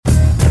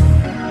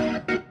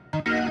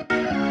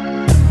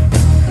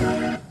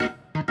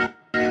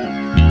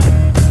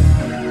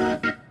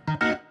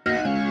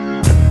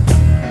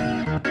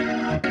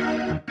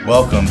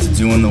Welcome to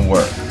Doing the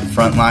Work,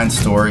 frontline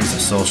stories of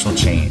social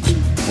change,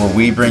 where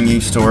we bring you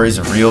stories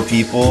of real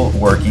people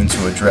working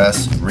to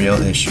address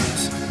real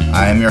issues.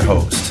 I am your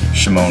host,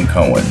 Shimon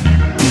Cohen.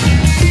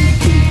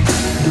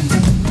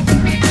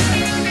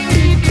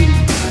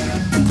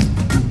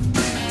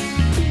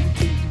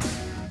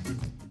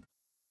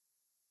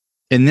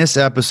 In this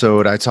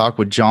episode, I talk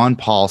with John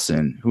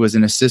Paulson, who is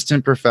an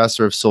assistant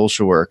professor of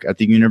social work at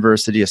the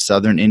University of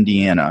Southern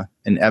Indiana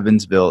in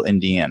Evansville,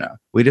 Indiana.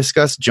 We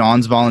discuss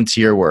John's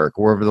volunteer work,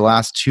 where over the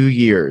last 2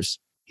 years,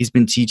 he's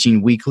been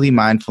teaching weekly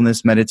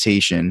mindfulness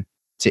meditation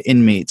to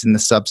inmates in the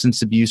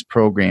substance abuse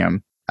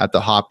program at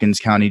the Hopkins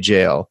County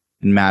Jail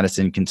in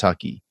Madison,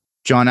 Kentucky.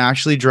 John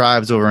actually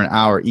drives over an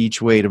hour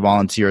each way to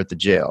volunteer at the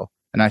jail,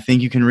 and I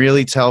think you can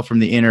really tell from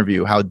the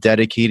interview how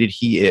dedicated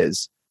he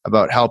is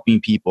about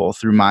helping people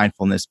through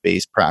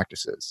mindfulness-based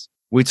practices.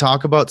 We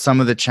talk about some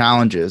of the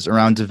challenges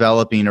around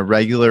developing a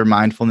regular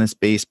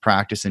mindfulness-based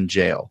practice in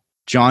jail.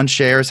 John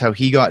shares how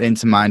he got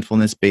into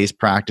mindfulness-based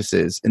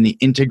practices and the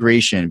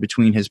integration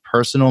between his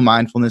personal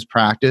mindfulness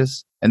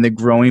practice and the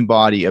growing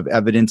body of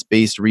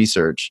evidence-based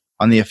research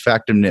on the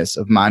effectiveness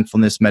of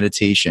mindfulness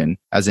meditation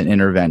as an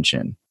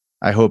intervention.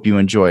 I hope you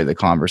enjoy the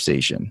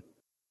conversation.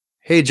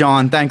 Hey,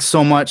 John, thanks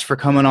so much for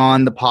coming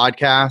on the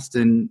podcast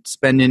and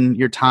spending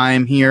your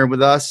time here with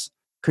us.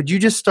 Could you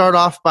just start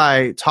off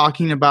by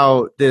talking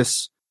about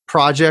this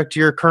project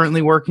you're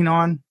currently working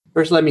on?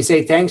 First, let me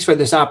say thanks for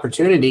this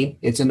opportunity.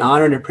 It's an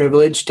honor and a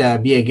privilege to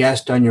be a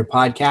guest on your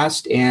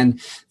podcast.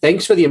 And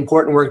thanks for the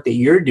important work that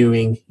you're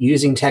doing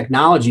using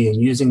technology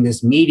and using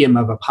this medium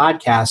of a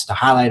podcast to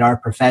highlight our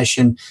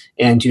profession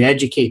and to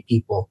educate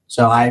people.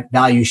 So I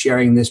value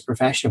sharing this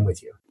profession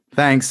with you.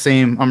 Thanks,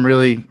 same. I'm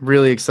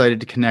really excited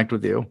to connect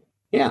with you.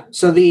 Yeah.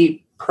 So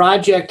the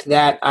project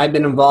that I've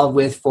been involved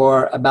with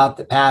for about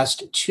the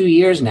past 2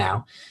 years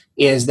now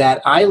is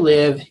that I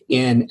live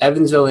in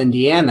Evansville,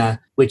 Indiana,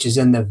 which is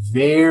in the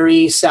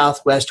very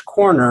southwest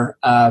corner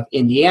of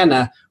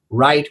Indiana,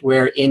 right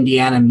where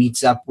Indiana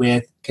meets up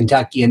with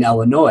Kentucky and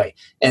Illinois.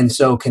 And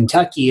so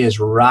Kentucky is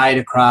right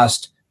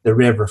across the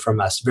river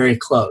from us, very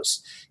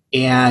close.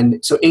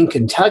 And so in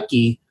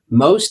Kentucky,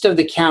 most of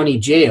the county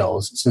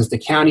jails, since the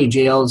county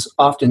jails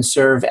often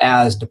serve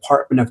as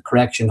Department of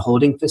Correction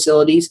holding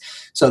facilities,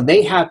 so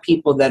they have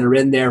people that are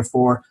in there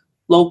for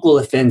local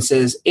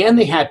offenses, and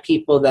they have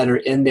people that are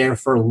in there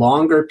for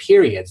longer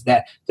periods,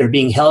 that they're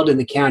being held in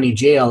the county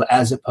jail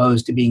as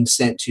opposed to being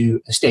sent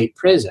to a state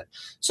prison.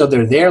 So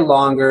they're there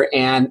longer,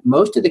 and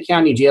most of the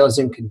county jails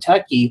in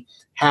Kentucky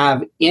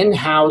have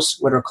in-house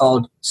what are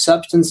called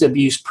substance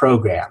abuse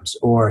programs,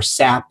 or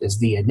SAP is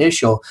the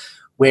initial,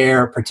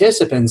 where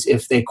participants,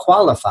 if they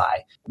qualify,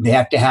 they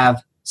have to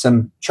have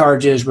some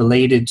charges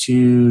related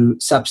to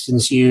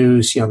substance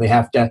use. They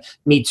have to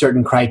meet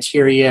certain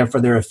criteria for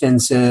their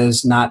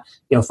offenses, not,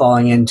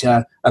 falling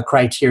into a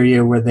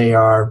criteria where they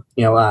are,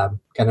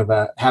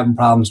 having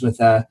problems with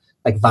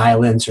like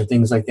violence or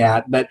things like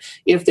that. But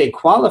if they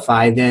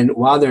qualify, then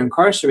while they're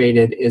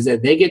incarcerated, is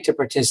that they get to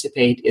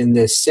participate in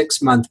this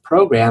 6-month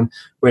program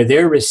where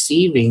they're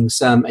receiving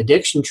some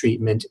addiction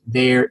treatment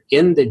there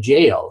in the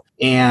jail.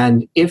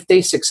 And if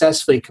they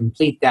successfully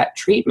complete that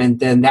treatment,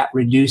 then that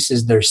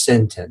reduces their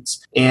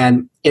sentence.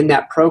 And in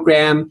that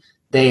program,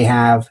 they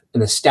have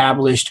an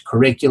established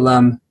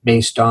curriculum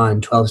based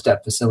on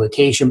 12-step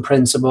facilitation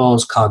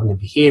principles,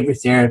 cognitive behavior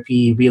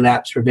therapy,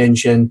 relapse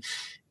prevention.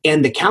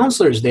 And the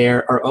counselors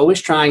there are always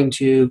trying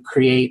to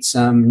create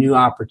some new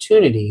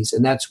opportunities.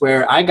 And that's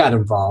where I got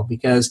involved,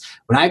 because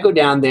when I go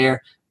down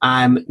there,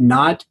 I'm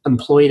not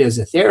employed as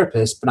a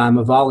therapist, but I'm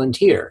a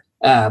volunteer.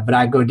 But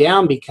I go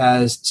down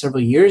because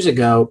several years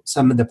ago,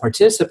 some of the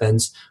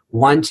participants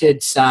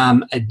wanted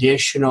some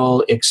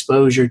additional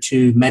exposure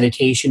to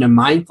meditation and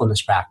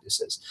mindfulness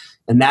practices.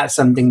 And that's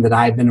something that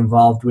I've been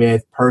involved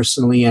with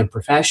personally and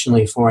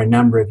professionally for a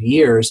number of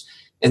years.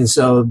 And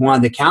so one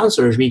of the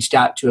counselors reached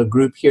out to a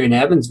group here in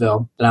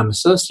Evansville that I'm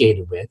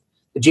associated with.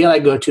 The jail I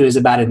go to is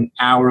about an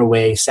hour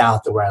away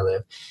south of where I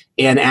live,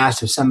 and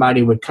asked if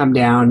somebody would come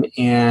down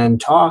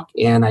and talk.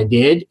 And I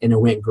did, and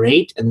it went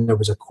great. And there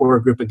was a core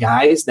group of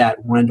guys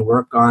that wanted to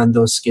work on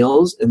those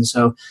skills. And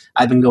so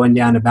I've been going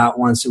down about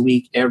once a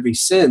week ever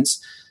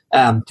since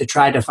to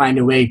try to find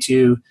a way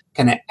to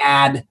kind of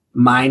add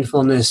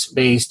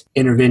mindfulness-based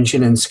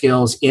intervention and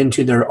skills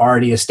into their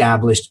already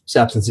established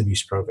substance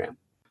abuse program.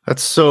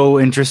 That's so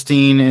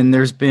interesting. And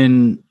there's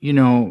been,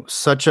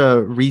 such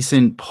a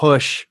recent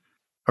push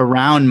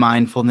around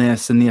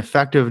mindfulness and the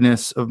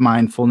effectiveness of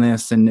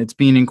mindfulness, and it's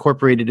being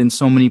incorporated in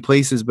so many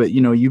places. But,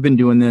 you've been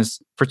doing this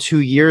for 2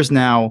 years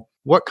now.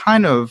 What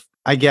kind of,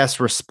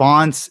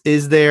 response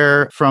is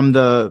there from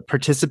the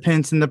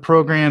participants in the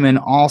program? And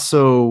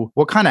also,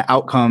 what kind of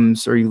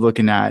outcomes are you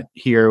looking at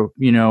here?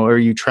 Are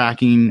you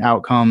tracking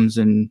outcomes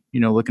and,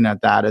 looking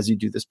at that as you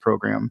do this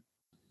program?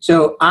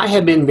 So I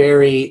have been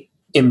very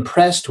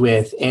impressed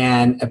with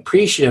and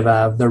appreciative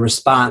of the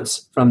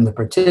response from the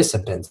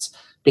participants,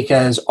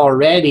 because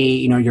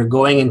already, you're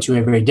going into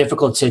a very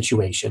difficult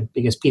situation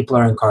because people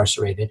are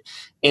incarcerated,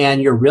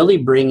 and you're really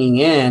bringing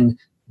in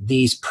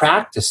these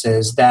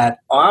practices that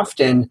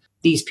often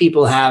these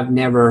people have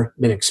never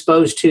been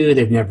exposed to,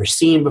 they've never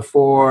seen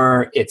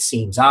before. It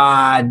seems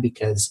odd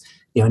because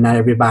not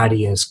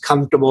everybody is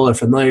comfortable or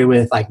familiar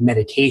with like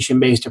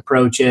meditation-based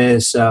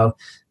approaches. So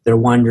they're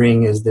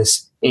wondering, is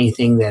this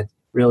anything that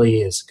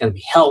really is going to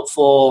be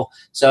helpful?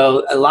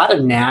 So a lot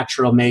of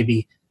natural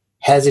maybe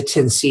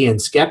hesitancy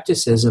and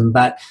skepticism,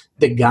 but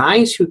the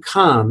guys who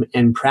come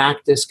and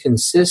practice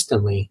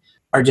consistently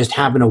are just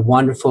having a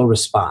wonderful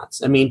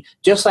response. I mean,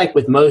 just like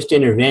with most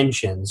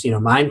interventions,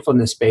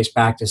 mindfulness-based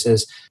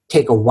practices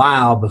take a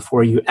while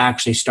before you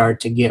actually start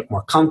to get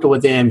more comfortable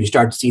with them. You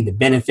start to see the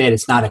benefit.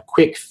 It's not a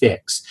quick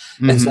fix.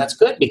 Mm-hmm. And so that's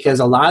good because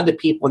a lot of the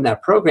people in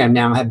that program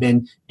now have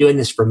been doing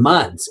this for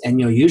months. And,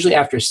 usually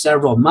after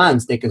several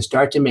months, they can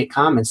start to make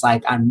comments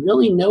like, I'm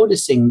really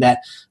noticing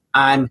that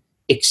I'm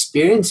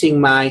experiencing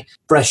my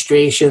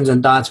frustrations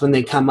and thoughts when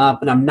they come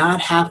up, and I'm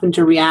not having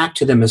to react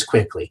to them as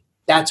quickly.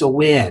 That's a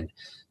win.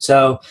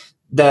 So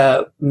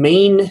the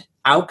main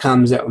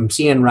outcomes that I'm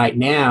seeing right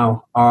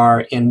now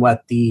are in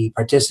what the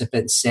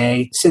participants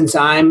say. Since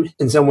I'm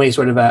in some ways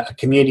sort of a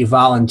community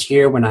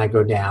volunteer when I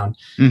go down,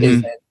 mm-hmm.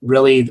 is that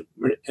really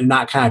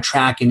not kind of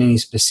tracking any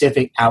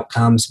specific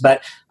outcomes,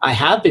 but I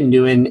have been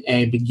doing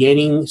a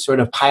beginning sort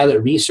of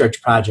pilot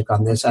research project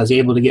on this. I was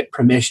able to get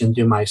permission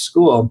through my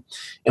school.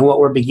 And what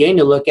we're beginning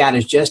to look at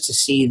is just to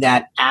see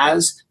that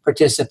as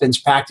participants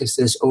practice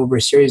this over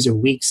a series of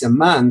weeks and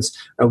months,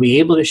 are we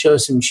able to show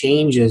some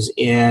changes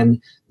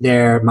in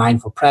their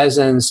mindful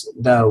presence,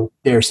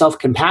 their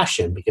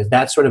self-compassion, because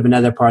that's sort of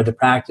another part of the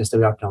practice that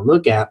we often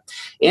look at,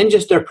 and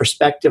just their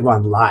perspective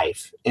on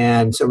life.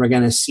 And so we're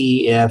going to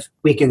see if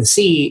we can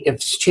see if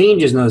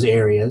changes in those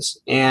areas,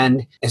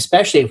 and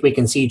especially if we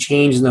can see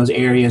change in those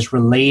areas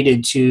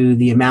related to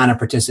the amount of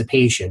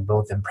participation,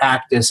 both in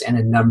practice and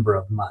a number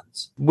of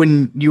months.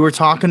 When you were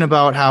talking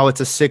about how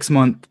it's a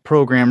 6-month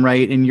program,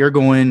 right, and you're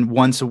going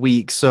once a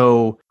week,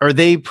 so are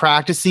they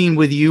practicing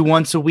with you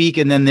once a week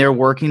and then they're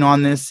working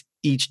on this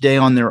each day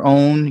on their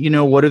own?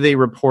 What do they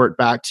report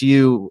back to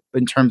you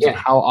in terms of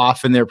how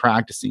often they're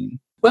practicing?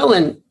 Well,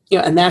 and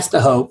that's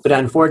the hope. But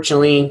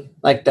unfortunately,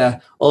 like the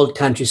old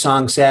country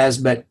song says,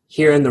 but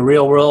here in the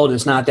real world,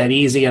 it's not that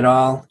easy at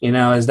all,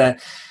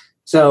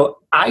 So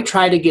I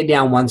try to get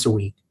down once a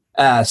week.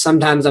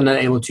 Sometimes I'm not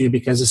able to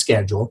because of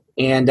schedule.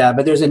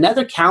 But there's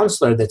another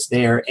counselor that's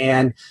there.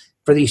 And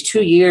for these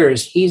 2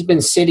 years, he's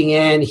been sitting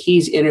in,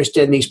 he's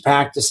interested in these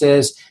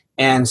practices.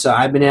 And so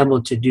I've been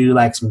able to do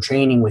like some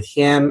training with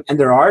him. And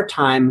there are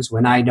times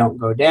when I don't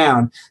go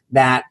down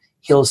that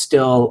he'll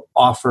still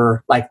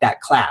offer like that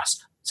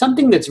class.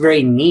 Something that's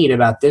very neat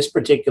about this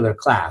particular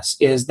class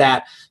is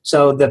that,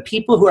 so the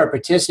people who are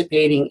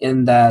participating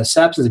in the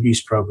substance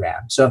abuse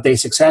program, so if they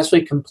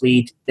successfully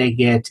complete, they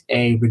get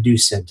a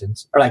reduced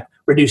sentence, or like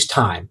reduced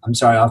time,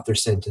 off their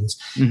sentence.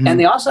 Mm-hmm. And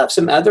they also have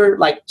some other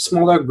like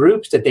smaller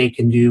groups that they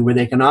can do where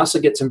they can also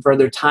get some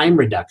further time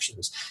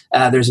reductions.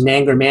 There's an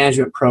anger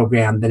management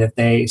program that if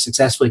they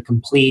successfully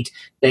complete,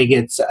 they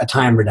get a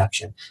time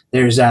reduction.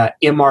 There's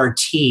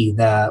MRT,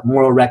 the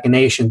moral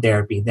recognition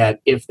therapy, that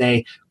if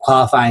they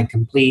qualify and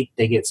complete,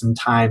 they get some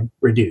time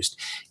reduced.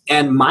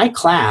 And my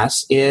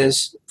class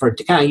is,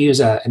 to kind of use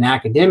an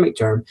academic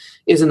term,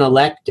 is an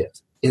elective.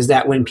 Is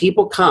that when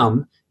people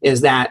come,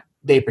 is that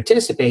they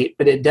participate,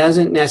 but it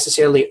doesn't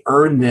necessarily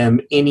earn them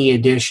any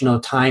additional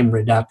time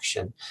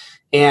reduction.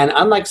 And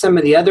unlike some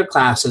of the other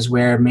classes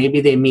where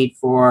maybe they meet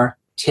for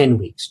 10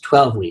 weeks,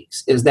 12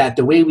 weeks, is that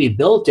the way we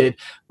built it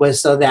was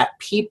so that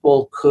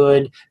people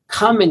could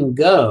come and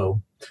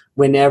go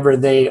whenever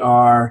they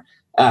are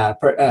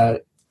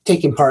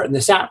taking part in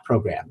the SAP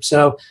program.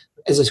 So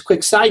as a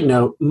quick side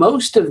note,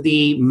 most of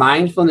the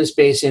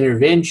mindfulness-based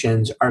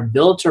interventions are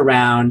built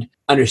around,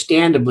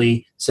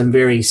 understandably, some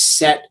very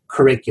set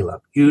curriculum,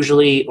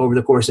 usually over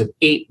the course of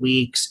 8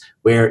 weeks,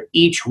 where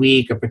each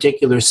week a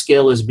particular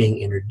skill is being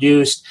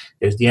introduced.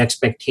 There's the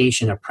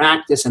expectation of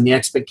practice and the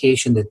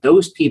expectation that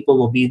those people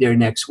will be there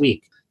next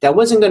week. That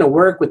wasn't going to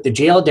work with the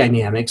jail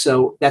dynamic.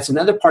 So that's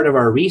another part of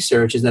our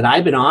research, is that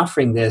I've been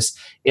offering this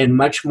in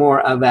much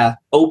more of a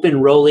open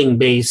rolling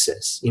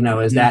basis,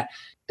 is that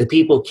the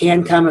people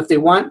can come if they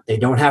want. They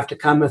don't have to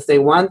come if they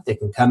want. They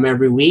can come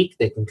every week.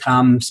 They can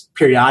come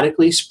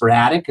periodically,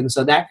 sporadic. And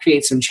so that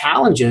creates some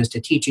challenges to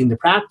teaching the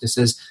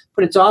practices,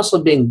 but it's also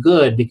been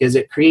good because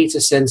it creates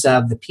a sense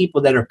of the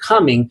people that are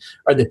coming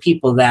are the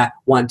people that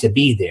want to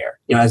be there,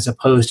 as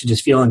opposed to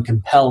just feeling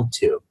compelled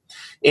to.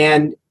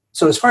 And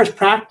so as far as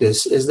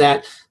practice is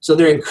that, so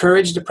they're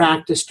encouraged to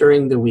practice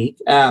during the week.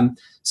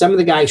 Some of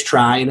the guys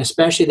try, and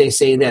especially they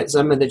say that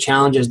some of the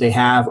challenges they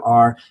have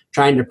are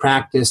trying to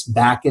practice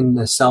back in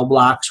the cell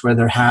blocks where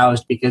they're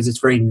housed because it's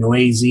very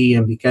noisy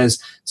and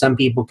because some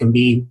people can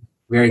be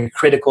very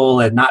critical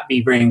and not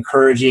be very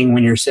encouraging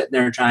when you're sitting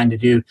there trying to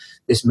do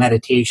this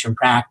meditation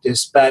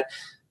practice. But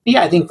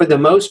yeah, I think for the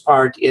most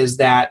part is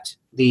that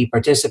the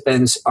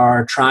participants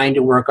are trying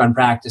to work on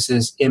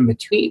practices in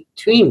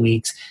between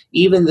weeks,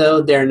 even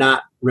though they're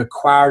not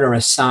required or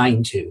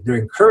assigned to. They're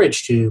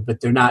encouraged to,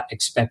 but they're not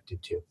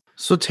expected to.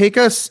 So take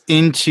us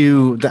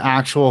into the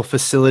actual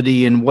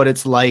facility and what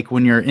it's like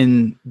when you're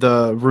in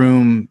the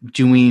room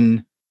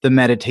doing the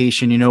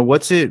meditation.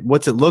 What's it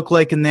look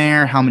like in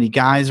there? How many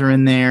guys are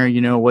in there?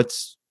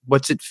 What's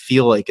it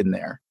feel like in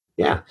there?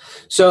 Yeah.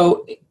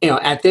 So,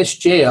 at this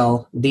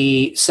jail,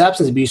 the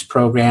substance abuse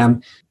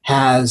program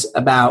has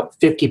about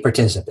 50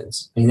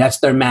 participants. I mean, that's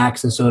their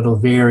max. And so it'll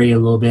vary a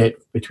little bit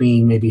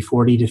between maybe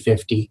 40 to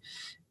 50.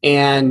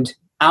 And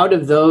out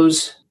of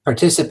those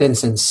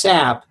participants in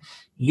SAP,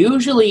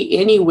 usually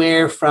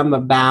anywhere from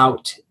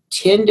about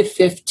 10 to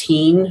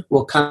 15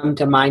 will come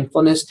to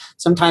mindfulness,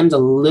 sometimes a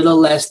little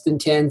less than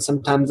 10,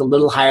 sometimes a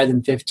little higher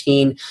than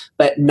 15,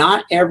 but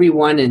not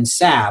everyone in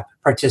SAP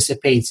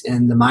participates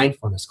in the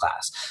mindfulness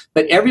class.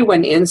 But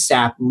everyone in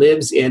SAP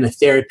lives in a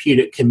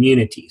therapeutic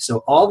community.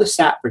 So all the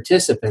SAP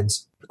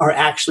participants are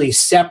actually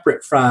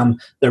separate from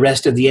the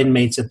rest of the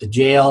inmates at the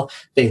jail.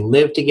 They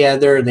live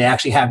together. They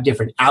actually have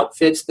different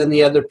outfits than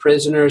the other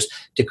prisoners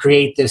to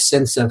create this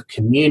sense of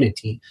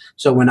community.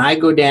 So when I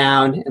go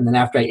down, and then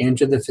after I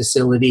enter the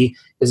facility,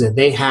 is that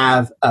they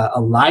have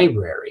a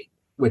library,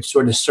 which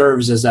sort of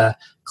serves as a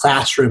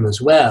classroom as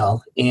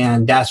well.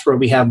 And that's where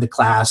we have the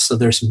class. So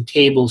there's some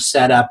tables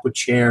set up with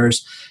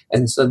chairs.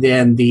 And so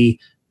then the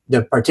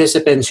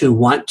participants who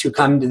want to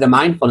come to the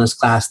mindfulness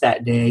class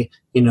that day,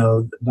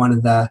 one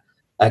of the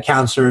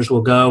counselors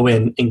will go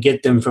and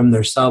get them from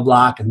their cell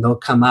block, and they'll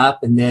come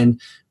up, and then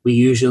we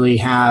usually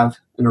have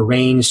an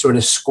arranged sort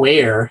of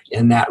square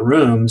in that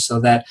room so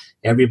that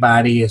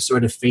everybody is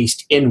sort of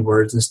faced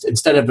inwards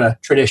instead of a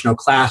traditional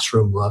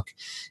classroom look.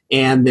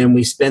 And then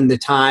we spend the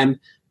time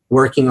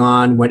working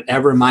on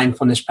whatever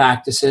mindfulness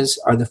practices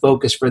are the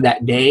focus for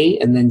that day,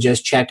 and then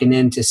just checking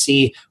in to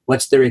see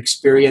what's their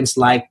experience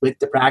like with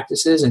the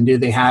practices and do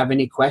they have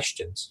any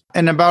questions.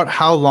 And about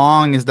how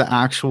long is the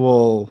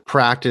actual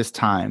practice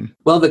time?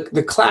 Well,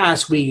 the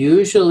class, we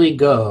usually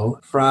go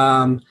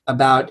from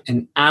about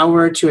an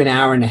hour to an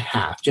hour and a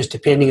half, just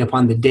depending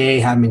upon the day,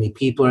 how many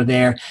people are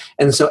there.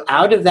 And so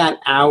out of that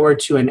hour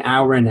to an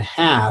hour and a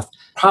half,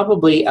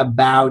 probably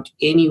about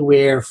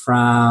anywhere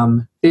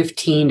from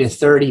 15 to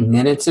 30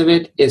 minutes of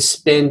it is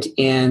spent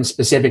in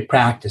specific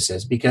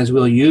practices, because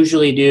we'll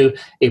usually do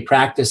a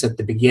practice at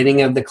the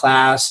beginning of the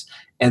class.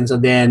 And so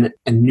then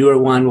a newer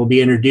one will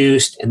be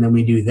introduced, and then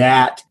we do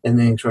that, and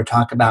then sort of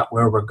talk about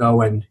where we're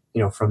going,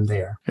 from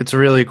there. It's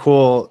really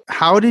cool.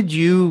 How did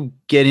you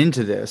get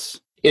into this?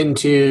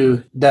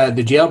 Into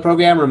the jail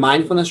program or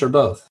mindfulness, or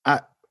both?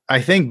 I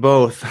think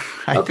both.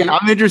 Okay.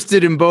 I'm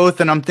interested in both,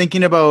 and I'm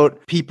thinking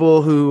about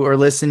people who are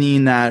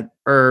listening that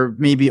are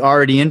maybe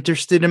already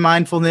interested in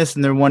mindfulness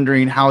and they're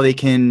wondering how they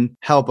can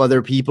help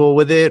other people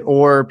with it,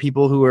 or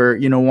people who are,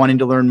 wanting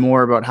to learn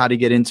more about how to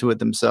get into it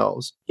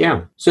themselves.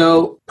 Yeah.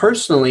 So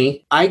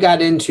personally, I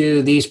got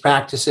into these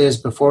practices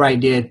before I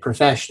did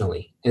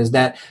professionally. Is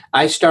that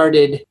I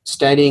started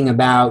studying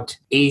about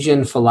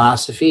Asian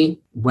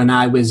philosophy when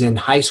I was in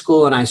high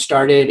school, and I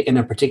started in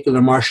a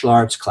particular martial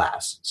arts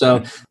class.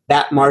 So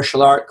that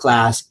martial art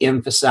class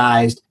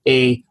emphasized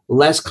a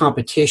less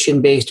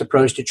competition-based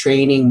approach to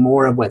training,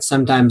 more of what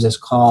sometimes is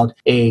called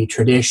a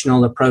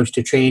traditional approach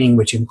to training,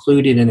 which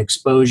included an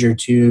exposure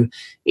to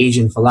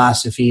Asian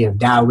philosophy of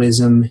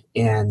Taoism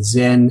and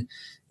Zen.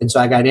 And so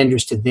I got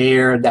interested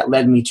there. That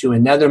led me to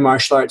another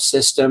martial arts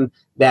system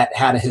that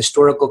had a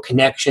historical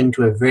connection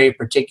to a very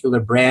particular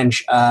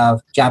branch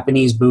of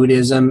Japanese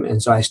Buddhism.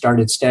 And so I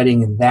started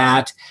studying in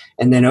that.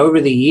 And then over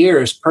the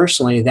years,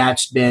 personally,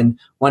 that's been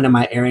one of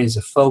my areas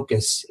of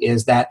focus.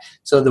 Is that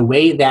so the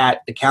way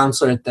that the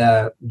counselor at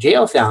the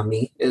jail found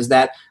me is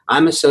that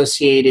I'm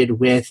associated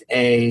with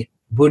a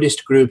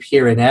Buddhist group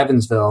here in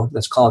Evansville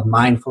that's called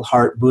Mindful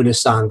Heart Buddha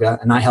Sangha,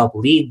 and I help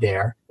lead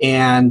there.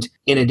 And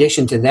in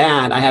addition to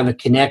that, I have a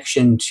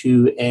connection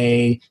to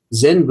a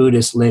Zen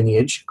Buddhist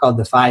lineage called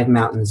the Five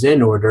Mountain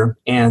Zen Order.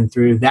 And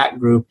through that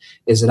group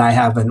is that I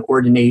have an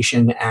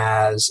ordination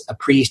as a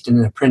priest and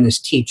an apprentice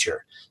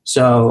teacher.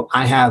 So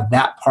I have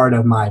that part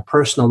of my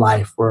personal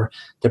life where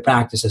the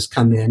practices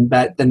come in.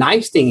 But the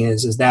nice thing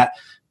is that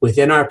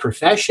within our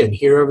profession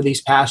here over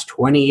these past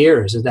 20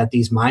 years is that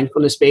these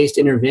mindfulness-based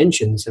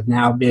interventions have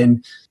now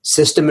been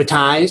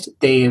systematized,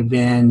 they have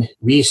been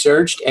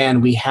researched,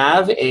 and we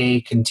have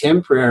a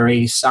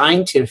contemporary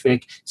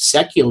scientific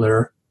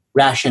secular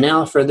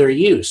rationale for their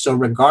use. So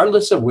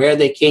regardless of where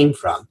they came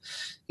from,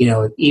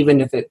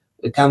 even if it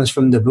comes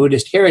from the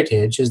Buddhist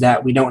heritage, is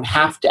that we don't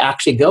have to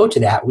actually go to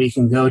that. We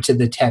can go to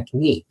the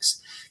techniques.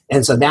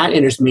 And so that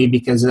interests me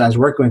because as I was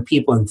working with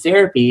people in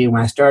therapy,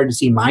 when I started to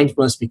see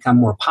mindfulness become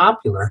more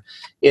popular,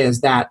 is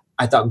that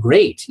I thought,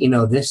 great,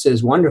 this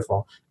is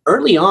wonderful.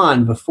 Early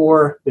on,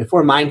 before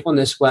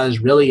mindfulness was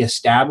really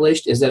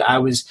established, is that I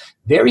was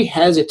very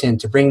hesitant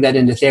to bring that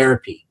into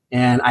therapy.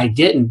 And I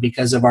didn't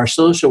because of our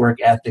social work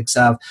ethics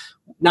of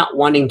not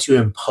wanting to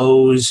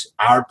impose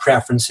our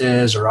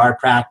preferences or our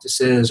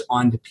practices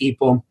onto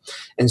people.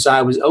 And so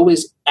I was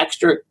always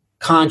extra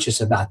conscious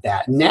about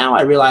that. Now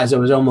I realize I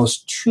was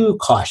almost too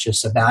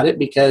cautious about it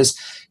because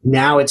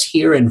now it's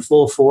here in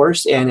full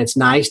force, and it's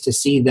nice to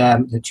see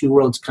the two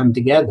worlds come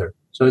together.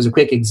 So as a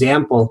quick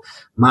example,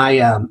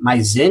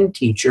 my Zen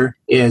teacher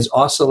is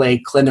also a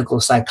clinical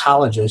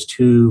psychologist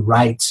who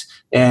writes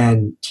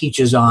and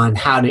teaches on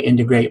how to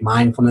integrate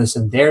mindfulness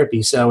and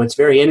therapy. So it's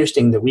very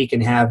interesting that we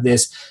can have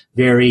this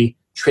very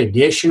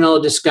traditional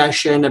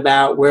discussion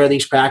about where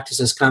these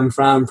practices come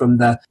from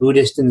the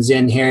Buddhist and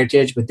Zen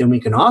heritage, but then we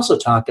can also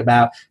talk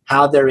about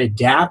how they're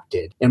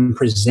adapted and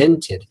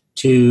presented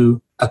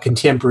to a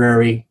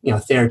contemporary,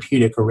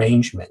 therapeutic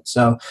arrangement.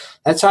 So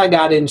that's how I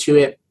got into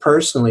it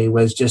personally,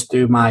 was just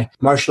through my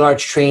martial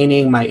arts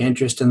training, my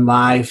interest in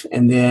life,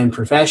 and then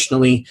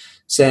professionally,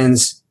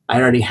 since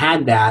I already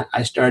had that,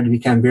 I started to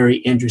become very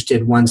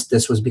interested once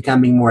this was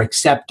becoming more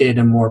accepted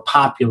and more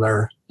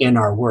popular in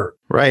our work.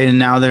 Right. And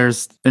now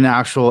there's an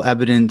actual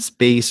evidence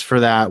base for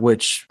that,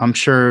 which I'm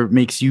sure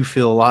makes you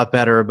feel a lot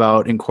better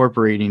about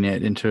incorporating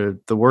it into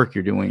the work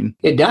you're doing.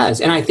 It does.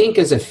 And I think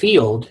as a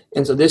field,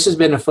 and so this has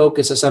been a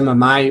focus of some of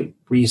my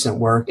recent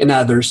work and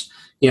others,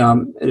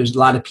 there's a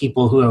lot of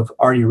people who have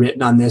already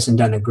written on this and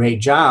done a great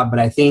job. But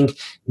I think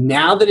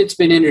now that it's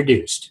been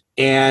introduced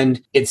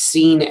and it's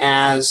seen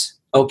as,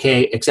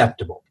 okay,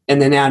 acceptable.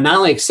 And then now not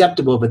only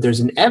acceptable, but there's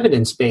an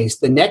evidence base.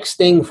 The next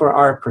thing for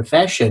our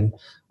profession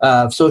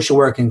of social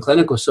work and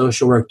clinical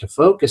social work to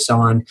focus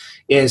on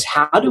is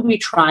how do we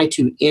try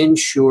to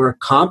ensure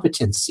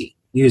competency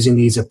using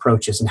these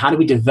approaches, and how do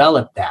we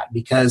develop that?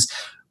 Because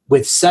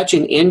with such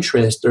an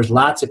interest, there's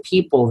lots of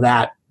people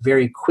that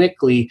very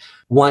quickly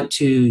want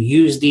to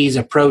use these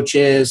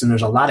approaches, and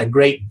there's a lot of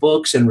great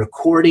books and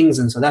recordings,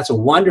 and so that's a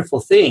wonderful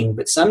thing.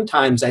 But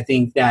sometimes I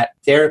think that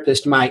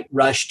therapists might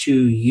rush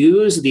to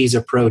use these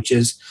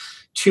approaches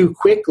too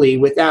quickly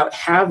without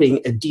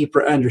having a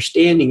deeper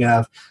understanding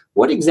of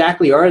what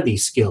exactly are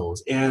these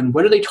skills and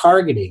what are they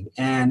targeting,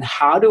 and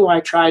how do I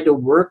try to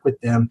work with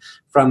them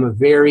from a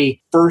very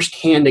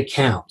first-hand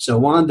account. So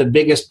one of the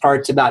biggest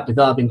parts about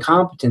developing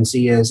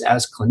competency is,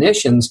 as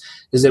clinicians,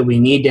 is that we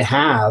need to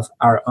have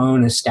our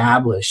own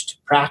established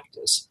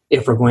practice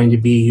if we're going to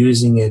be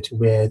using it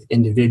with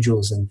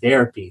individuals in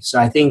therapy. So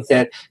I think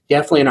that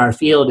definitely in our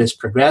field is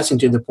progressing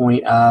to the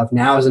point of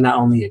now is not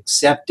only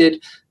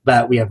accepted,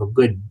 but we have a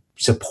good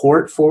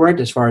support for it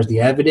as far as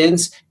the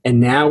evidence. And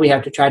now we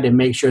have to try to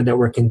make sure that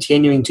we're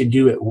continuing to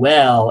do it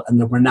well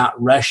and that we're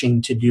not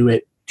rushing to do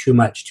it too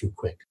much too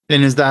quick.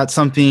 And is that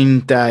something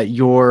that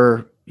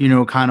you're,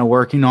 kind of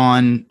working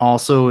on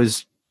also,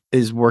 is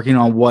working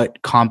on what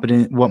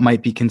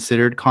might be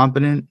considered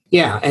competent?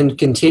 Yeah. And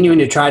continuing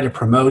to try to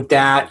promote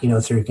that,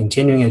 through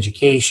continuing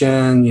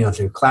education,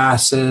 through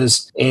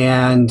classes,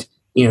 and,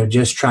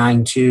 just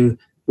trying to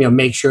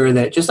make sure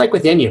that, just like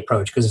with any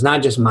approach, because it's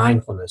not just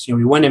mindfulness,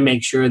 we want to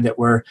make sure that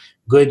we're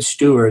good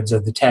stewards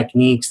of the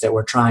techniques that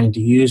we're trying to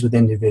use with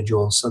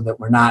individuals, so that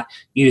we're not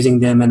using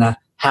them in a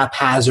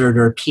haphazard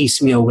or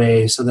piecemeal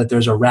way, so that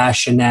there's a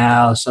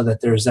rationale, so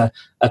that there's a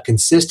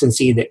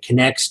consistency that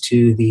connects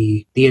to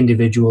the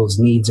individual's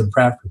needs and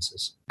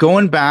preferences.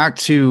 Going back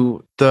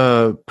to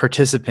the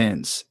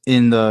participants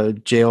in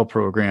the jail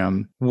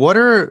program, what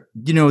are,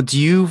 do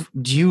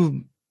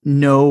you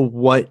know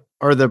what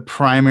are the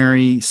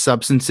primary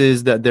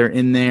substances that they're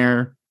in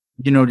there?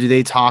 Do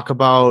they talk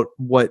about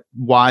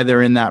why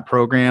they're in that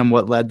program,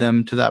 what led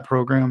them to that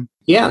program?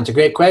 Yeah, it's a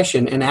great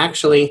question. And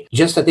actually,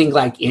 just I think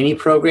like any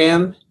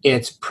program,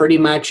 it's pretty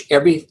much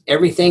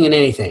everything and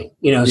anything.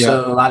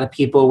 So a lot of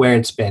people where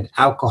it's been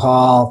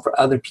alcohol, for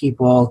other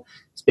people,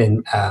 it's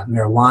been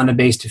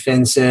marijuana-based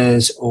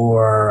offenses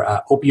or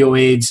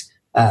opioids.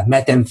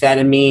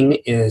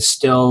 Methamphetamine is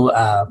still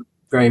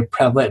very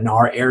prevalent in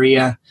our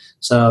area.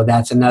 So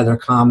that's another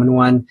common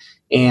one.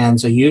 And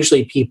so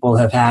usually people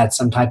have had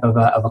some type of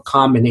a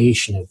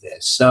combination of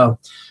this. So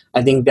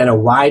I think that a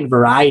wide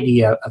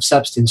variety of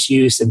substance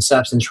use and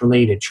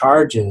substance-related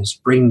charges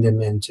bring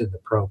them into the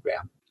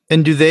program.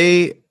 And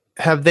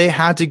have they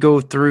had to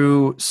go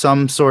through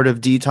some sort of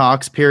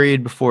detox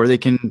period before they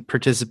can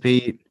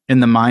participate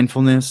in the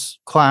mindfulness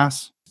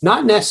class?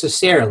 Not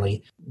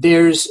necessarily.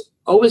 There's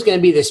always going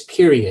to be this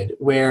period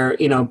where,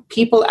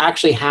 people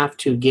actually have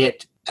to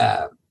get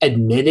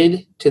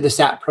admitted to the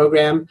SAP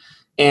program.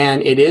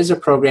 And it is a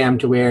program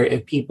to where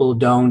if people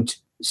don't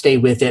stay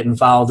with it and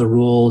follow the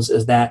rules,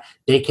 is that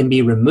they can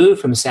be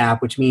removed from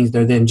SAP, which means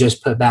they're then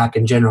just put back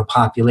in general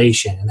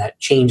population. And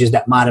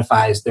that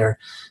modifies their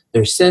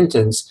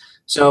sentence.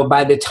 So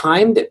by the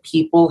time that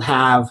people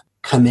have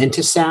come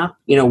into SAP,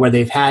 where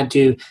they've had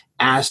to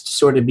ask to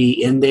sort of be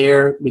in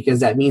there, because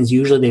that means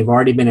usually they've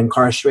already been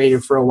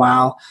incarcerated for a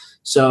while.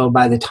 So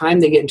by the time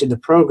they get into the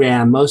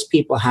program, most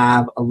people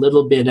have a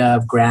little bit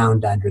of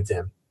ground under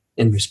them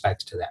in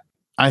respect to that.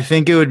 I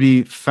think it would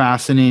be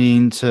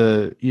fascinating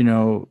to,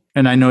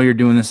 and I know you're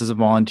doing this as a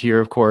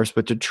volunteer, of course,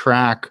 but to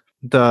track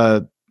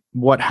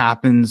what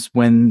happens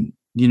when,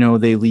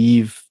 they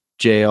leave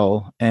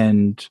jail,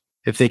 and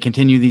if they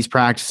continue these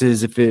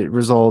practices, if it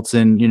results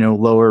in,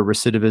 lower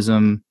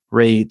recidivism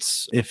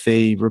rates, if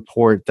they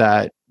report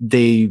that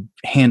they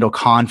handle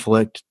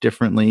conflict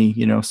differently,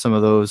 some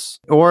of those,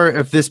 or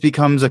if this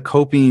becomes a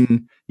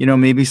coping,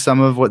 maybe some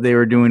of what they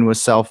were doing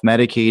was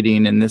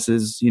self-medicating, and this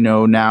is,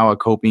 now a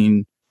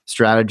coping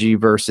strategy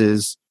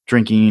versus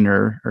drinking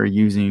or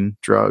using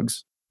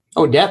drugs?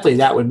 Oh, definitely.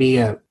 That would be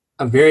a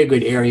very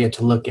good area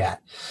to look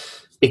at.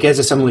 Because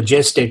of some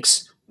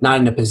logistics, not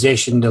in a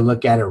position to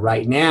look at it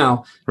right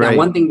now. Right. Now,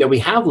 one thing that we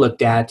have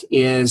looked at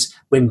is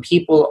when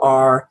people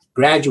are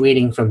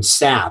graduating from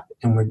SAP,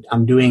 and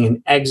I'm doing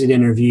an exit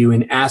interview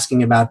and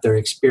asking about their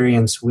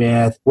experience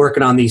with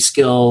working on these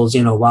skills,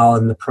 while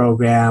in the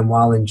program,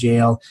 while in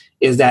jail,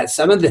 is that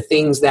some of the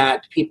things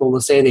that people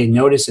will say they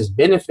notice as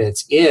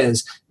benefits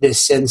is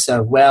this sense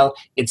of, well,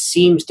 it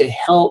seems to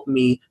help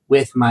me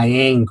with my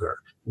anger.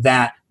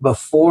 That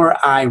before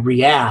I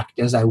react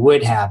as I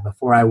would have,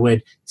 before I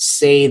would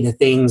say the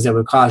things that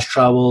would cause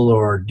trouble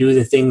or do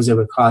the things that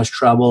would cause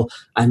trouble,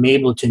 I'm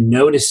able to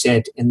notice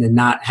it and then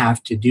not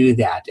have to do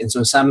that. And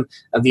so some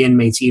of the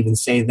inmates even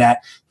say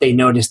that they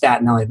notice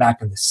that not only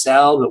back in the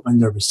cell, but when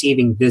they're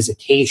receiving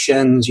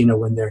visitations,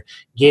 when they're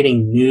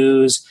getting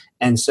news.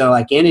 And so,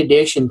 in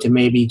addition to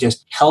maybe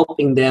just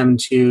helping them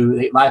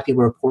a lot of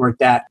people report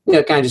that,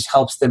 it kind of just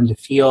helps them to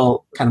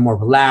feel kind of more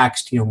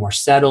relaxed, more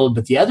settled.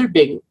 But the other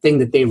big thing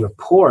that they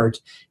report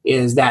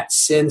is that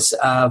sense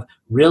of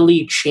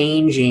really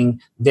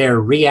changing their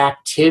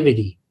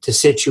reactivity to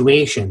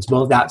situations,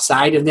 both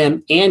outside of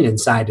them and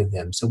inside of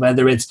them. So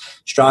whether it's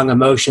strong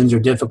emotions or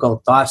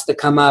difficult thoughts that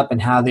come up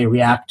and how they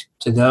react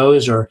to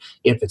those, or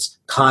if it's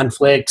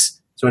conflicts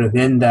sort of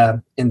in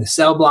the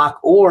cell block,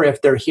 or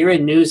if they're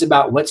hearing news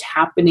about what's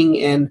happening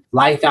in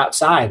life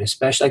outside,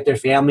 especially like their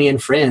family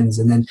and friends.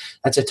 And then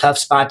that's a tough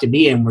spot to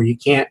be in where you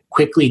can't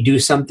quickly do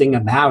something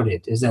about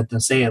it, is that they'll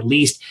say at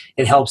least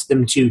it helps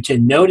them to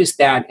notice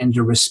that and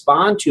to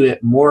respond to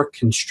it more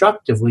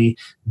constructively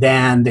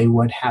than they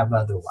would have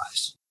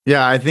otherwise.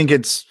 Yeah, I think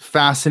it's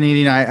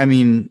fascinating. I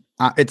mean,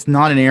 it's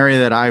not an area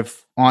that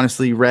I've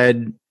honestly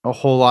read a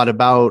whole lot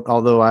about,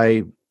 although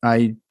I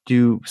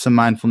do some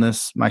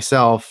mindfulness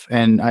myself,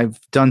 and I've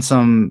done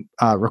some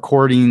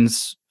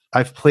recordings.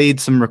 I've played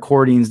some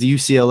recordings. The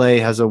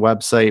UCLA has a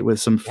website with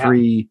some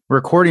free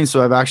recordings.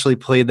 So I've actually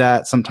played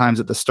that sometimes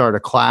at the start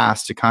of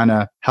class to kind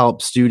of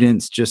help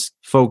students just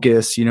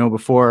focus,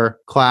 before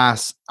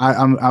class.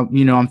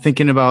 I'm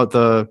thinking about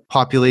the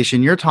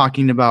population you're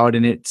talking about,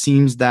 and it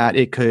seems that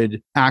it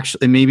could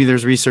actually, maybe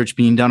there's research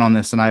being done on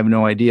this and I have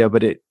no idea,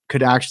 but it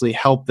could actually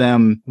help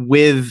them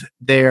with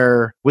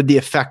the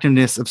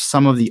effectiveness of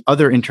some of the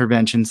other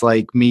interventions.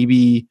 Like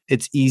maybe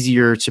it's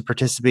easier to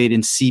participate in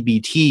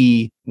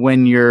CBT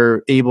when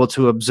you're able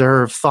to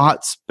observe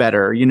thoughts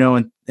better,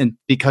 and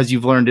because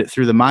you've learned it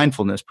through the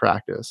mindfulness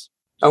practice.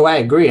 Oh, I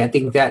agree. I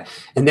think that,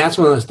 and that's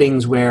one of those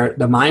things where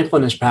the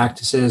mindfulness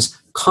practices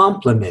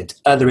complement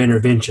other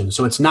interventions.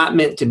 So it's not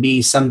meant to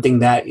be something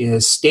that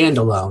is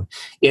standalone.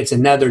 It's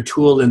another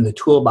tool in the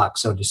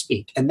toolbox, so to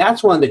speak. And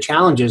that's one of the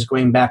challenges,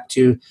 going back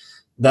to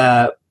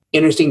the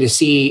interesting to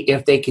see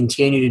if they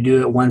continue to do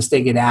it once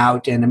they get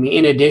out. And I mean,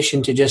 in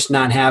addition to just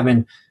not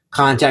having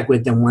contact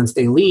with them once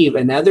they leave,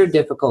 another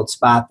difficult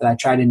spot that I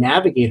try to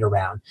navigate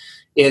around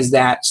is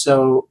that,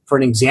 so for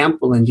an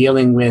example, in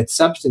dealing with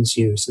substance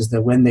use, is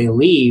that when they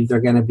leave, they're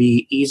going to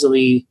be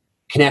easily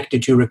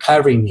connected to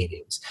recovery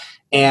meetings.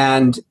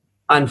 And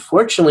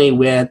unfortunately,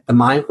 with the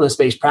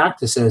mindfulness-based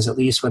practices, at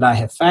least what I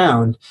have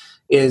found,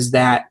 is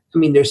that,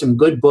 there's some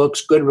good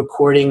books, good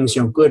recordings,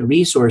 good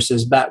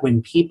resources, but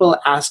when people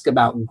ask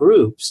about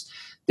groups,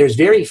 there's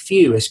very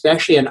few,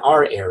 especially in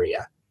our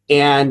area.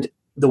 And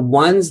the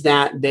ones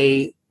that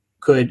they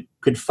could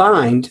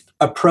find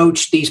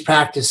approach these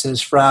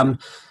practices from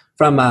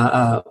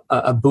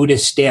a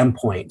Buddhist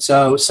standpoint.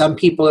 So some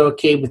people are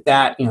okay with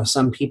that,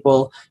 some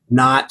people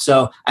not.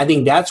 So I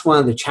think that's one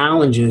of the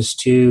challenges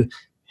to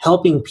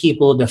helping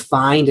people to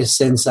find a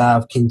sense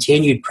of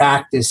continued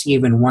practice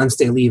even once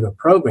they leave a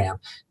program.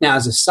 Now,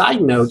 as a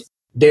side note,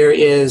 there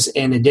is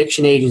an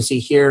addiction agency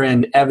here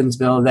in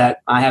Evansville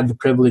that I have the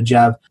privilege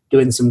of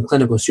doing some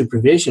clinical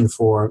supervision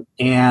for.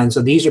 And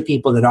so these are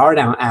people that are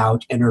now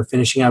out and are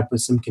finishing up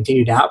with some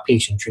continued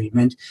outpatient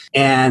treatment.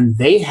 And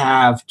they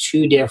have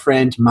 2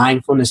 different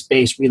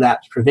mindfulness-based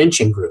relapse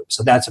prevention groups.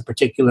 So that's a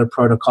particular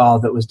protocol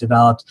that was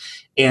developed.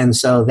 And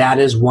so that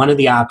is one of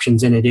the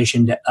options in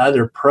addition to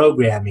other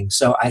programming.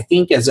 So I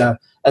think as a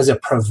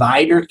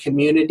provider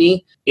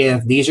community,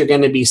 if these are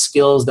going to be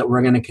skills that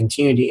we're going to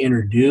continue to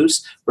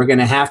introduce, we're going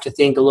to have to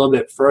think a little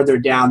bit further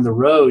down the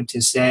road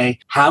to say,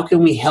 how can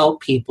we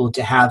help people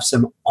to have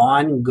some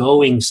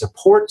ongoing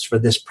supports for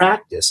this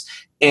practice,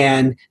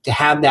 and to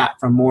have that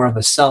from more of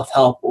a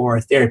self-help or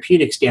a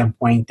therapeutic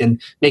standpoint than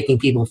making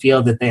people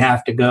feel that they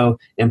have to go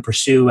and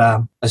pursue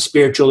a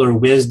spiritual or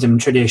wisdom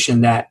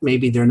tradition that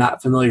maybe they're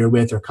not familiar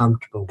with or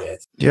comfortable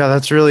with. Yeah,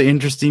 that's really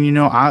interesting.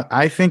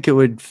 I think it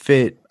would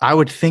fit. I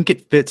would think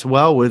it fits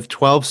well with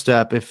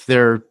 12-step if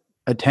they're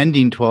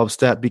attending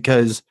 12-step,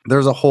 because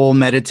there's a whole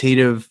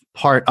meditative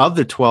part of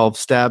the 12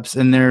 steps.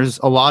 And there's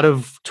a lot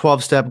of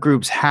 12-step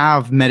groups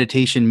have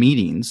meditation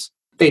meetings.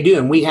 They do.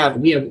 And we have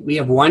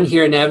one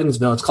here in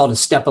Evansville. It's called a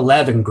Step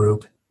 11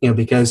 group,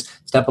 because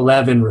Step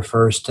 11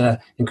 refers to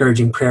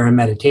encouraging prayer and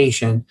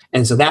meditation.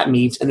 And so that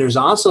meets. And there's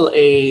also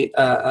a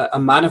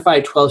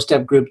modified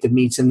 12-step group that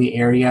meets in the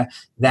area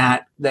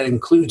that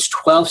includes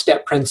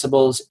 12-step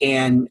principles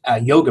and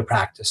yoga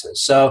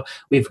practices. So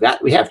we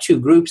have two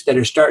groups that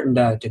are starting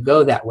to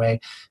go that way.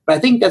 But I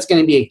think that's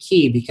going to be a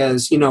key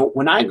because,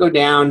 when I go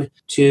down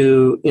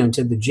to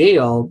the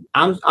jail,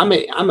 I'm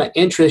an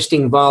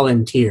interesting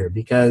volunteer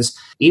because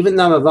even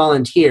though I'm a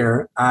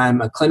volunteer, I'm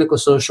a clinical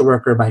social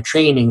worker by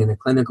training and a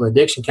clinical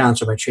addiction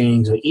counselor by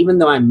training. So even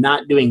though I'm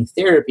not doing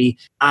therapy,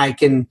 I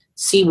can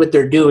see what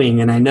they're doing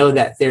and I know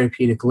that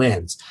therapeutic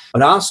lens.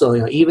 But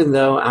also, even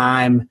though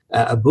I'm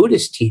a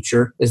Buddhist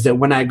teacher, is that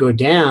when I go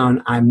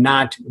down, I'm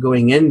not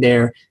going in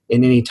there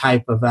in any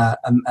type of a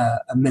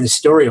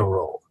ministerial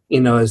role.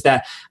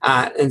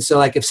 And so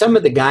like if some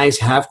of the guys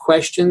have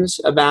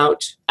questions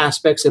about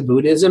aspects of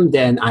Buddhism,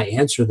 then I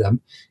answer them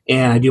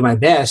and I do my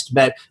best.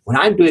 But when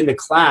I'm doing the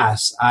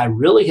class, I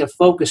really have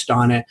focused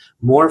on it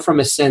more from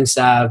a sense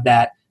of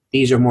that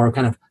these are more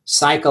kind of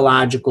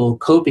psychological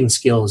coping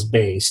skills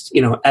based,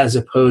 as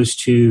opposed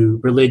to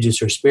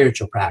religious or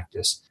spiritual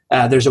practice.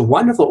 There's a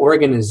wonderful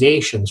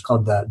organization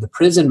called the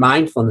Prison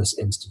Mindfulness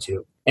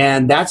Institute.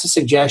 And that's a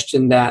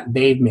suggestion that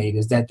they've made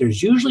is that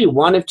there's usually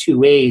one of two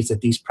ways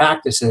that these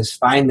practices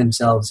find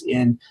themselves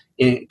in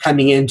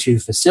coming into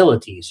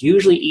facilities,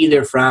 usually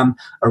either from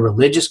a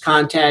religious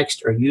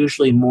context or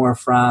usually more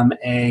from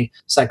a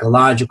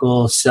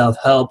psychological,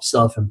 self-help,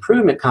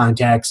 self-improvement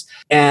context.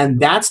 And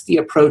that's the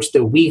approach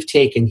that we've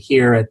taken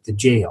here at the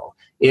jail,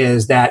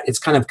 is that it's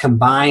kind of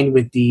combined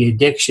with the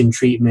addiction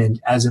treatment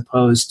as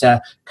opposed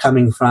to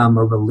coming from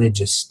a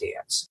religious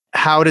stance.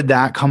 How did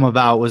that come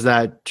about? Was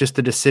that just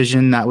a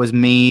decision that was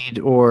made,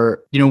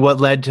 or what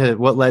led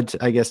to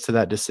I guess to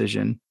that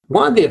decision?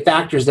 One of the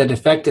factors that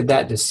affected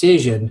that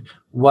decision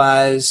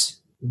was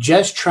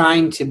just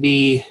trying to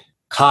be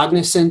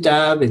cognizant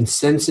of and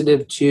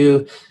sensitive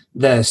to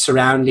the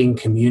surrounding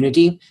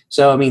community.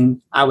 So,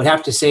 I would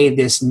have to say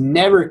this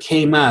never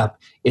came up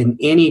in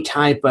any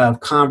type of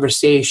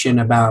conversation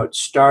about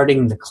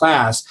starting the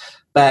class.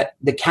 But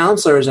the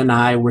counselors and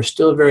I were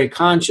still very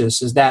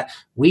conscious is that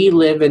we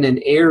live in an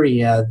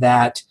area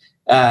that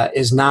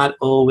is not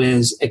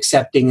always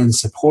accepting and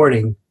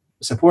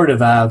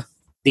supportive of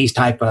these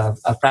type of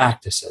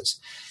practices.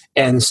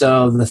 And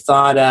so the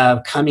thought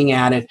of coming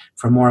at it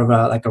from more of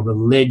a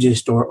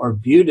religious or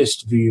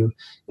Buddhist view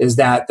is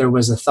that there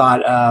was a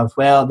thought of,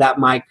 well, that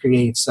might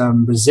create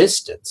some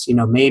resistance,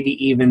 maybe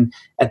even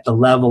at the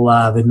level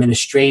of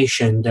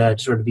administration to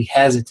sort of be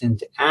hesitant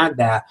to add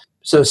that.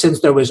 So since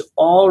there was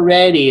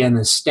already an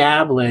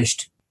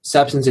established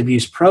substance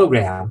abuse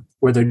program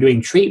where they're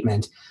doing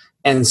treatment,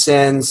 and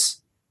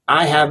since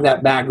I have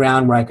that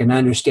background where I can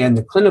understand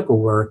the clinical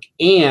work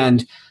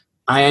and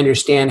I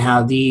understand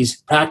how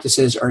these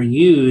practices are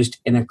used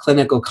in a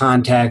clinical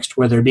context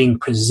where they're being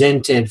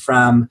presented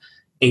from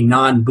a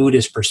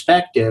non-Buddhist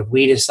perspective,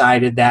 we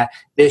decided that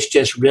this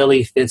just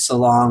really fits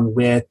along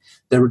with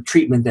the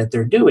treatment that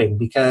they're doing,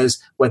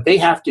 because what they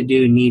have to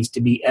do needs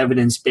to be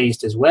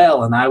evidence-based as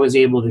well. And I was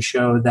able to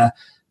show the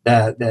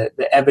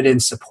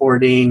evidence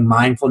supporting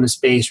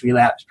mindfulness-based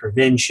relapse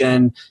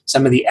prevention,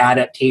 some of the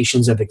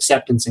adaptations of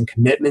acceptance and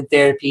commitment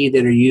therapy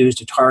that are used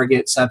to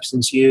target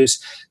substance use,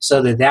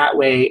 so that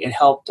way it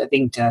helped, I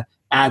think, to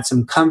add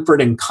some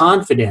comfort and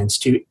confidence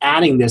to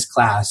adding this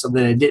class so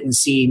that it didn't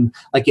seem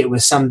like it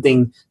was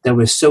something that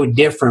was so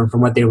different from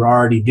what they were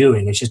already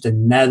doing. It's just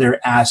another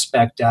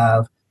aspect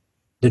of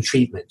the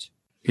treatment.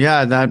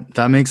 Yeah,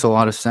 that makes a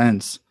lot of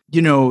sense.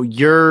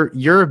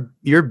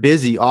 You're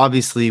busy,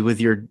 obviously, with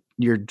your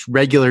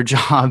regular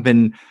job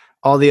and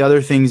all the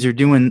other things you're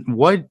doing.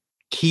 What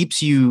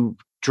keeps you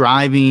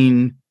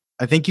driving?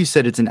 I think you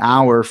said it's an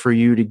hour for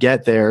you to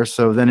get there.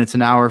 So then it's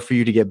an hour for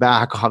you to get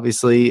back,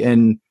 obviously.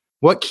 And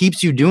what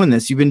keeps you doing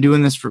this? You've been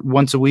doing this for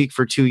once a week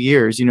for 2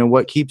 years.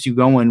 What keeps you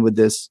going with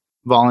this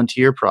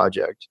volunteer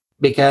project?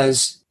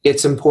 Because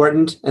it's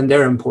important and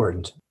they're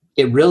important.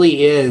 It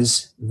really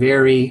is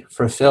very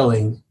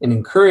fulfilling and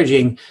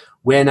encouraging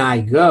when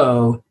I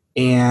go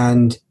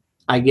and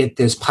I get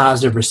this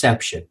positive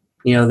reception,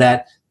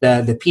 that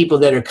the people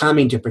that are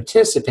coming to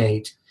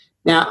participate.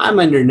 Now, I'm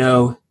under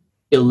no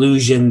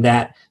illusion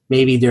that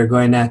maybe they're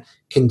going to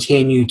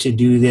continue to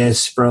do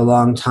this for a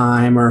long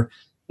time, or,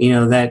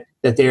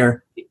 that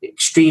they're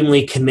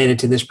extremely committed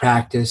to this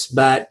practice.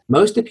 But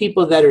most of the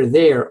people that are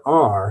there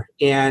are,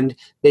 and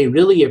they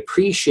really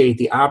appreciate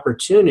the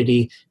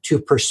opportunity to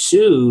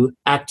pursue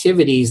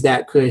activities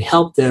that could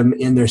help them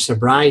in their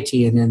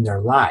sobriety and in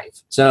their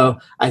life. So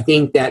I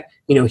think that,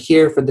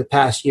 here for the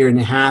past year and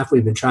a half,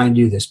 we've been trying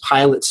to do this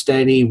pilot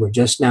study. We're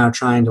just now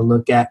trying to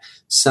look at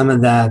some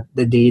of the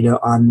data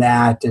on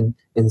that and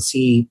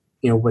see,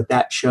 what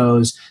that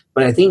shows.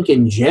 But I think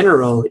in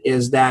general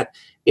is that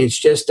it's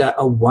just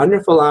a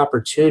wonderful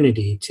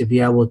opportunity to be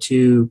able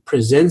to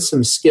present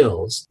some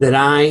skills that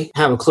I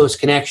have a close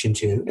connection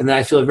to and that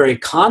I feel very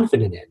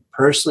confident in,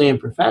 personally and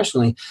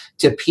professionally,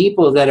 to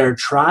people that are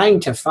trying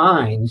to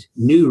find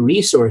new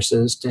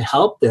resources to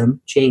help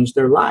them change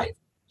their life.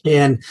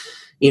 And,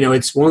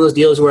 it's one of those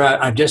deals where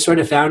I've just sort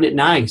of found it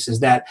nice is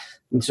that,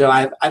 and so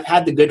I've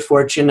had the good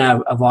fortune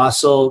of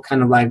also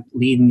kind of like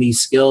leading these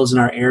skills in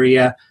our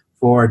area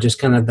for just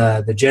kind of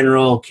the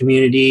general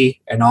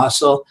community. And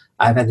also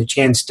I've had the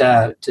chance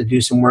to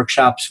do some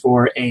workshops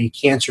for a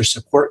cancer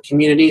support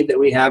community that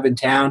we have in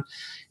town.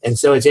 And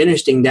so it's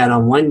interesting that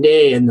on one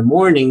day in the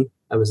morning,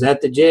 I was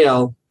at the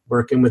jail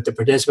working with the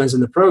participants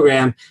in the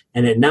program,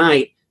 and at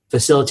night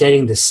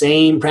facilitating the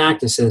same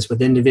practices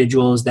with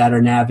individuals that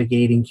are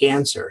navigating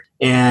cancer.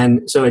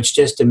 And so it's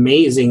just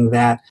amazing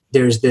that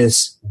there's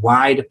this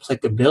wide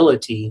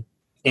applicability.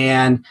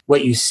 And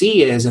what you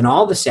see is in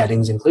all the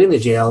settings, including the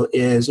jail,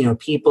 is,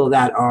 people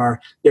that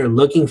they're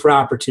looking for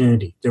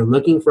opportunity. They're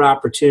looking for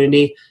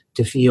opportunity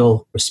to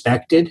feel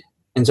respected.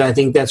 And so I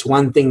think that's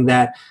one thing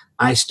that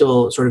I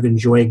still sort of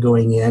enjoy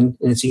going in.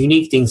 And it's a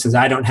unique thing since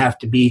I don't have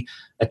to be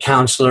a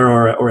counselor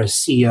or a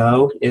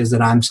CO, is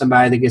that I'm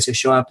somebody that gets to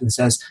show up and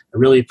says, I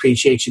really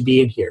appreciate you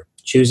being here,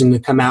 choosing to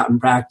come out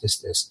and practice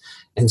this.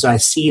 And so I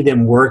see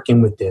them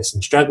working with this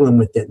and struggling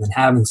with it and then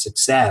having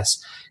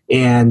success.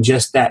 And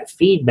just that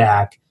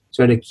feedback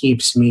sort of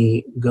keeps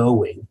me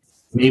going.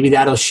 Maybe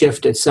that'll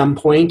shift at some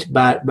point,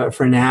 but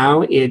for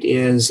now, it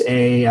is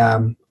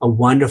a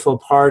wonderful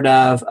part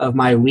of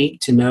my week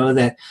to know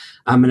that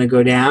I'm going to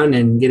go down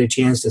and get a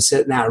chance to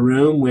sit in that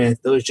room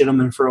with those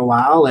gentlemen for a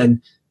while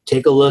and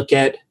take a look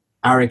at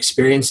our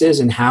experiences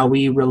and how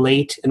we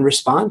relate and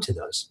respond to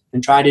those,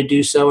 and try to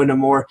do so in a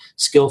more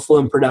skillful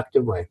and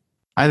productive way.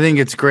 I think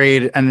it's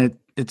great, and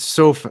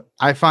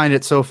I find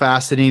it so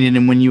fascinating.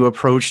 And when you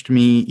approached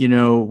me,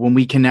 when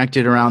we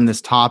connected around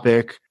this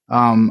topic,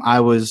 I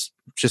was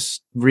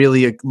just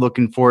really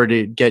looking forward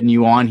to getting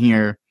you on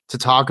here to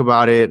talk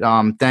about it.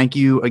 Thank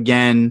you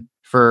again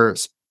for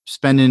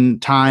spending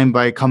time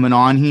by coming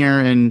on here,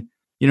 and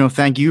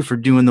thank you for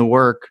doing the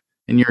work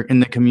in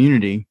the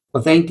community.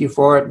 Well, thank you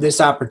for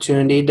this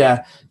opportunity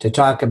to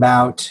talk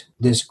about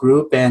this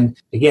group. And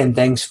again,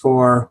 thanks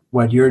for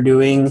what you're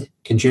doing,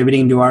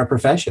 contributing to our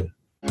profession.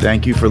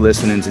 Thank you for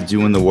listening to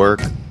Doing the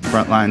Work,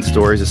 Frontline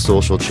Stories of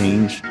Social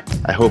Change.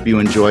 I hope you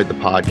enjoyed the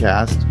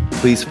podcast.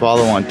 Please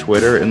follow on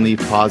Twitter and leave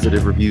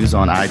positive reviews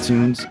on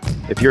iTunes.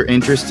 If you're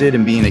interested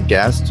in being a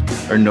guest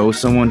or know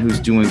someone who's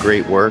doing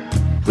great work,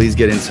 please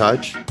get in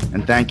touch.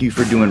 And thank you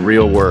for doing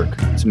real work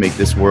to make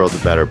this world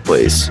a better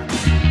place.